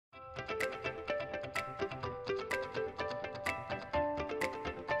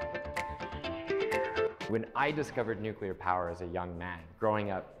When I discovered nuclear power as a young man,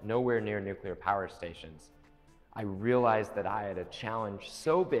 growing up nowhere near nuclear power stations, I realized that I had a challenge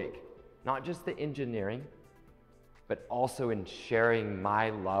so big, not just the engineering, but also in sharing my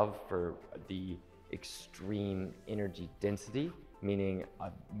love for the extreme energy density, meaning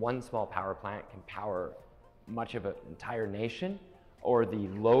one small power plant can power much of an entire nation, or the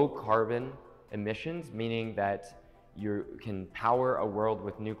low carbon emissions, meaning that you can power a world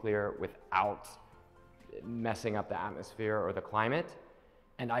with nuclear without messing up the atmosphere or the climate.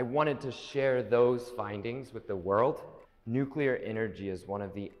 And I wanted to share those findings with the world. Nuclear energy is one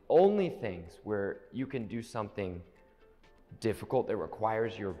of the only things where you can do something difficult that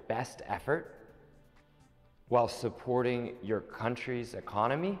requires your best effort while supporting your country's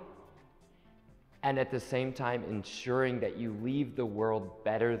economy, and at the same time ensuring that you leave the world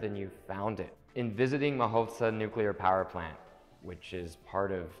better than you found it. In visiting Mochovce nuclear power plant, which is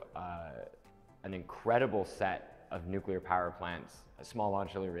part of an incredible set of nuclear power plants, small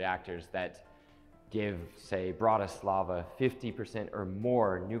modular reactors that give, say, Bratislava 50% or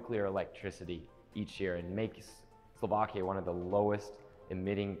more nuclear electricity each year and make Slovakia one of the lowest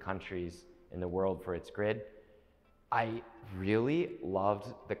emitting countries in the world for its grid. I really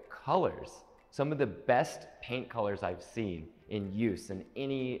loved the colors. Some of the best paint colors I've seen in use in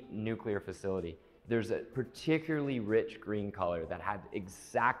any nuclear facility. There's a particularly rich green color that had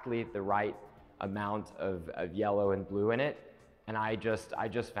exactly the right amount of yellow and blue in it, and I just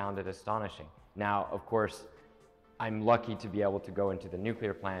found it astonishing. Now, of course, I'm lucky to be able to go into the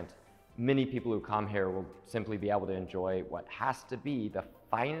nuclear plant. Many people who come here will simply be able to enjoy what has to be the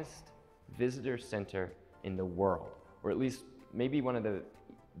finest visitor center in the world, or at least maybe one of the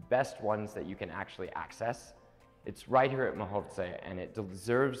best ones that you can actually access. It's right here at Mochovce, and it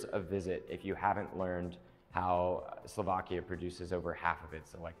deserves a visit if you haven't learned how Slovakia produces over half of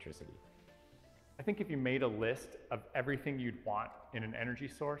its electricity. I think if you made a list of everything you'd want in an energy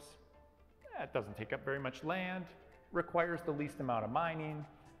source, it doesn't take up very much land, requires the least amount of mining,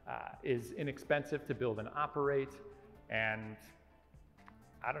 is inexpensive to build and operate, and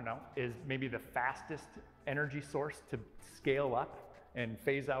I don't know, is maybe the fastest energy source to scale up and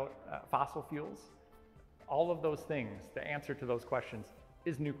phase out fossil fuels. All of those things, the answer to those questions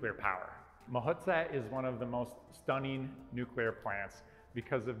is nuclear power. Mochovce is one of the most stunning nuclear plants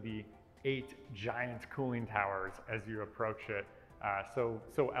because of the 8 giant cooling towers as you approach it, so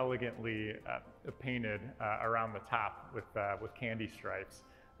elegantly painted around the top with candy stripes.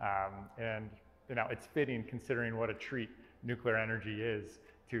 And you know, it's fitting considering what a treat nuclear energy is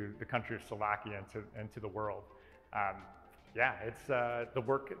to the country of Slovakia and to the world. Yeah, it's the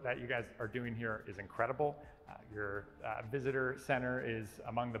work that you guys are doing here is incredible. Your visitor center is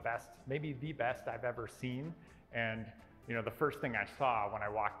among the best, maybe the best I've ever seen. And you know, the first thing I saw when I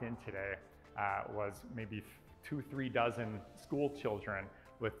walked in today was maybe 2-3 dozen school children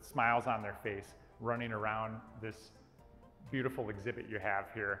with smiles on their face running around this beautiful exhibit you have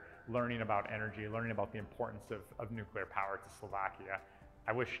here, learning about energy, learning about the importance of nuclear power to Slovakia.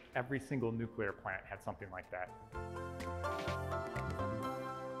 I wish every single nuclear plant had something like that.